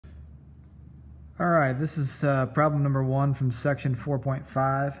All right, this is problem number 1 from section 4.5.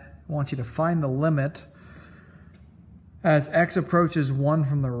 I want you to find the limit as x approaches 1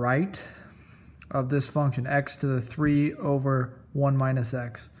 from the right of this function, x to the 3 over 1 minus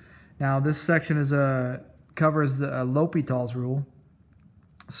x. Now this section is covers the L'Hopital's rule.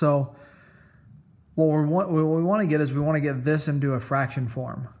 So what we want to get is we want to get this into a fraction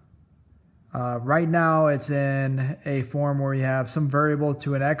form. Right now it's in a form where you have some variable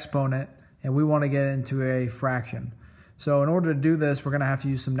to an exponent, and we want to get into a fraction. So in order to do this, we're going to have to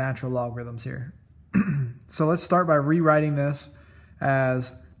use some natural logarithms here. So let's start by rewriting this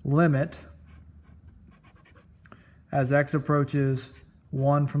as limit as x approaches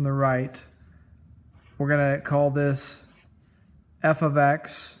 1 from the right. We're going to call this f of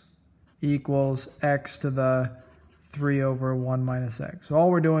x equals x to the 3 over 1 minus x. So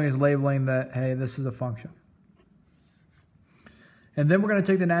all we're doing is labeling that, hey, this is a function. And then we're going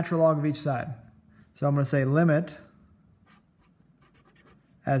to take the natural log of each side. So I'm going to say limit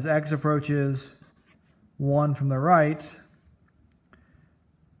as x approaches 1 from the right,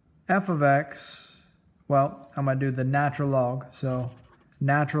 f of x, well, I'm going to do the natural log. So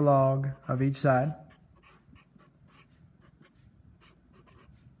natural log of each side.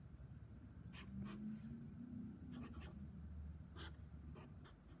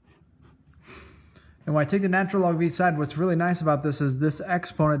 And when I take the natural log of each side, what's really nice about this is this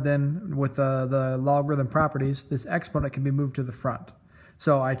exponent then, with the logarithm properties, this exponent can be moved to the front.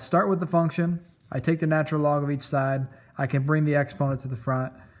 So I start with the function, I take the natural log of each side, I can bring the exponent to the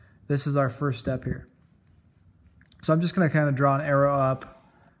front. This is our first step here. So I'm just going to kind of draw an arrow up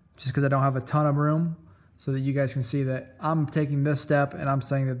just because I don't have a ton of room, so that you guys can see that I'm taking this step and I'm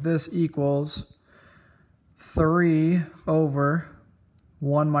saying that this equals 3 over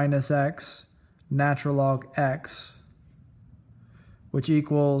 1 minus x natural log x, which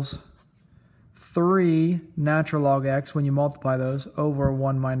equals 3 natural log x when you multiply those over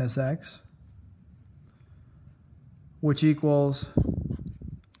 1 minus x, which equals,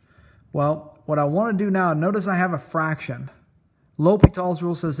 well, what I want to do now, notice I have a fraction. L'Hopital's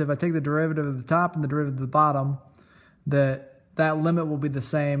rule says if I take the derivative of the top and the derivative of the bottom, that limit will be the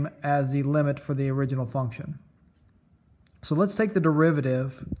same as the limit for the original function. So let's take the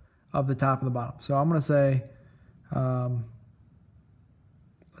derivative of the top and the bottom. So I'm going to say,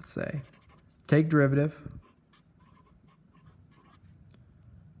 let's say, take derivative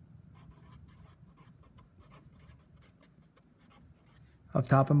of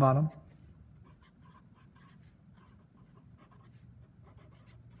top and bottom.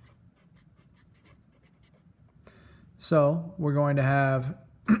 So we're going to have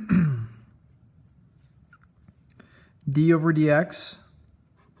d over dx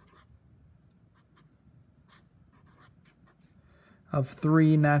of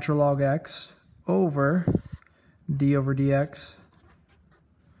 3 natural log x over d over dx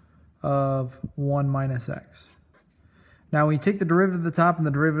of 1 minus x. Now when you take the derivative of the top and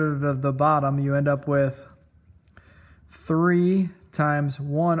the derivative of the bottom, you end up with 3 times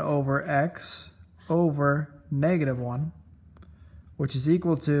 1 over x over negative 1, which is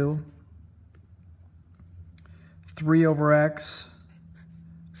equal to 3 over x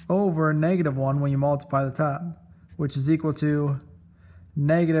over negative 1 when you multiply the top, which is equal to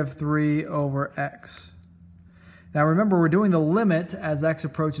negative 3 over x. Now remember, we're doing the limit as x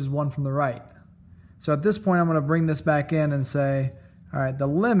approaches 1 from the right. So at this point, I'm going to bring this back in and say, all right, the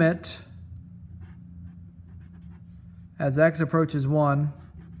limit as x approaches 1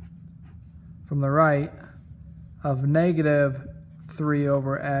 from the right of negative 3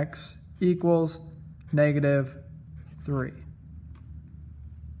 over x equals negative 3.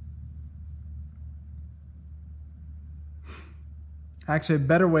 Actually, a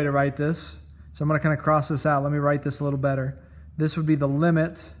better way to write this, so I'm going to kind of cross this out. Let me write this a little better. This would be the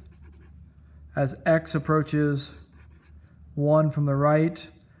limit as x approaches 1 from the right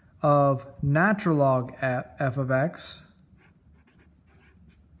of natural log at f of x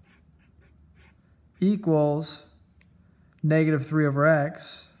equals negative 3 over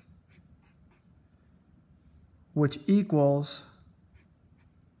x, which equals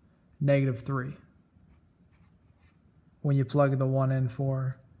negative 3 when you plug the 1 in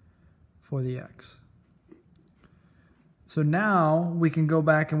for the x. So now we can go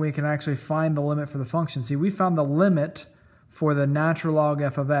back and we can actually find the limit for the function. See, we found the limit for the natural log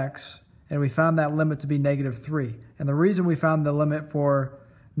f of x, and we found that limit to be negative 3. And the reason we found the limit for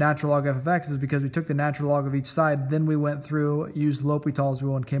natural log f of x is because we took the natural log of each side, then we went through, used L'Hopital's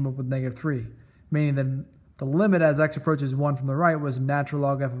rule, and came up with negative 3, meaning that the limit as x approaches 1 from the right was natural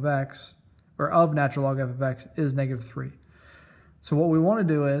log f of x, or of natural log f of x, is negative 3. So what we want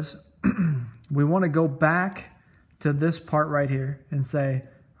to do is we want to go back to this part right here and say,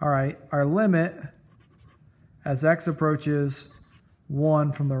 all right, our limit as x approaches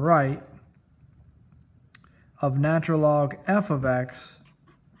 1 from the right of natural log f of x,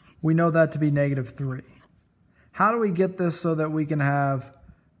 we know that to be -3. How do we get this so that we can have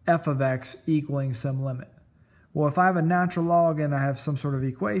f of x equaling some limit? Well, if I have a natural log and I have some sort of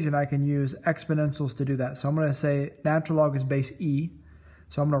equation, I can use exponentials to do that. So I'm going to say natural log is base e.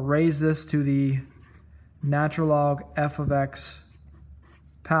 So I'm going to raise this to the natural log f of x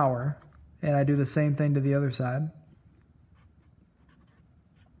power. And I do the same thing to the other side.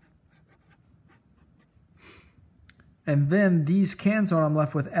 And then these cancel, and I'm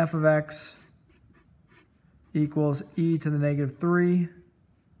left with f of x equals e to the -3.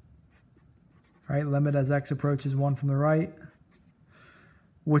 Right, limit as x approaches 1 from the right,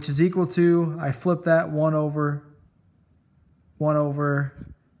 which is equal to, I flip that 1 over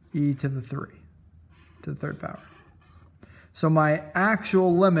e to the 3, to the third power. So my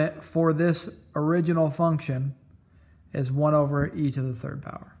actual limit for this original function is 1 over e to the third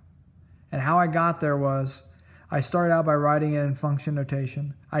power. And how I got there was, I started out by writing it in function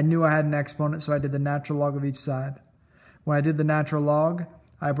notation. I knew I had an exponent, so I did the natural log of each side. When I did the natural log,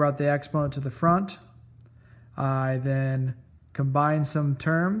 I brought the exponent to the front. I then combined some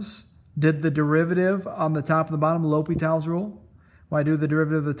terms, did the derivative on the top and the bottom, L'Hopital's rule. When I do the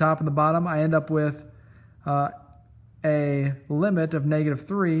derivative of the top and the bottom, I end up with a limit of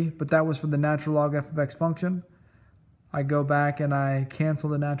 -3, but that was for the natural log f of x function. I go back and I cancel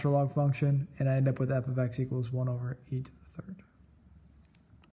the natural log function, and I end up with f of x equals 1 over e to the